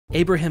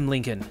Abraham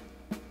Lincoln,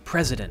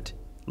 president,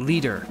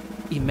 leader,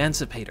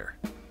 emancipator.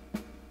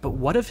 But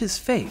what of his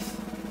faith?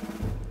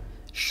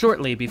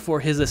 Shortly before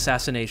his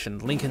assassination,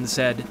 Lincoln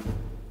said,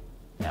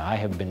 "Now I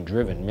have been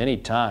driven many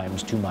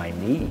times to my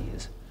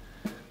knees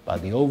by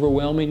the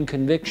overwhelming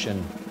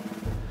conviction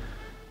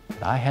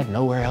that I had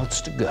nowhere else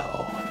to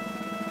go."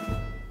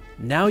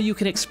 Now you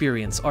can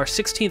experience our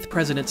 16th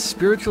president's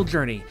spiritual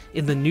journey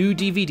in the new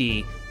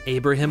DVD,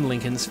 Abraham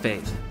Lincoln's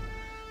Faith.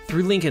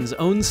 Through Lincoln's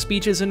own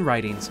speeches and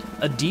writings,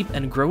 a deep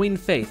and growing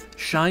faith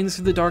shines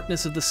through the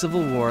darkness of the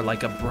Civil War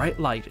like a bright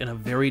light in a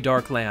very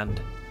dark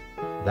land.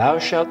 "Thou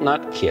shalt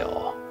not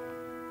kill,"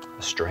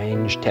 a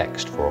strange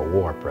text for a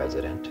war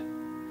president.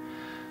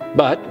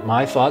 "But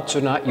my thoughts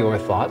are not your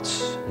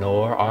thoughts,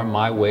 nor are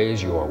my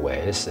ways your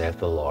ways, saith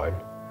the Lord.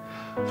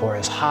 For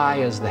as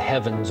high as the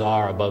heavens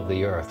are above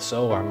the earth,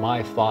 so are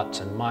my thoughts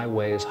and my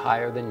ways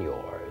higher than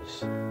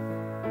yours.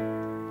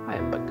 I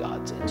am but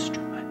God's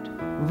instrument."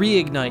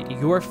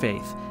 Reignite your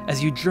faith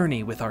as you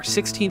journey with our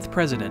 16th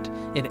president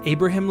in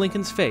Abraham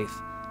Lincoln's Faith,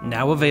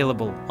 now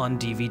available on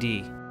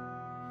DVD.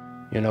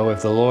 You know,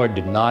 if the Lord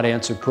did not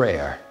answer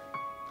prayer,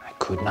 I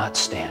could not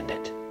stand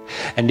it.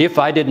 And if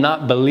I did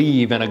not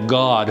believe in a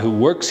God who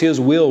works his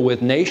will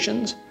with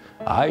nations,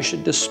 I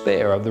should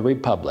despair of the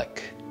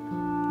Republic.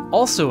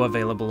 Also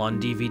available on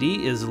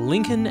DVD is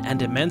Lincoln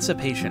and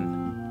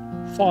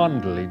Emancipation.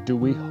 Fondly do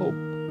we hope,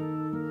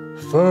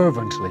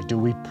 fervently do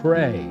we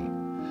pray,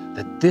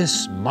 that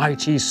this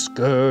mighty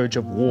scourge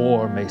of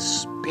war may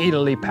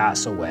speedily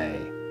pass away.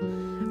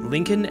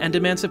 Lincoln and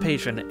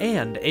Emancipation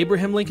and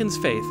Abraham Lincoln's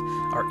Faith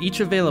are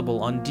each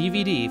available on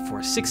DVD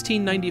for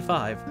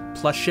 $16.95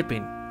 plus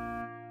shipping.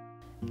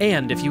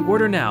 And if you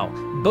order now,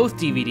 both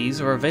DVDs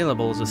are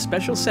available as a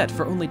special set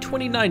for only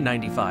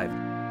 $29.95.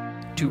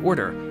 To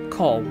order,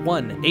 call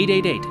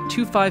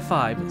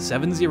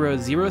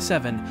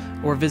 1-888-255-7007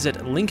 or visit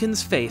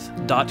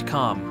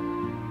lincolnsfaith.com.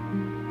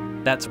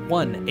 That's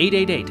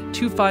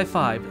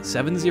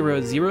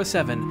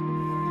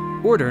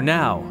 1-888-255-7007. Order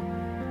now.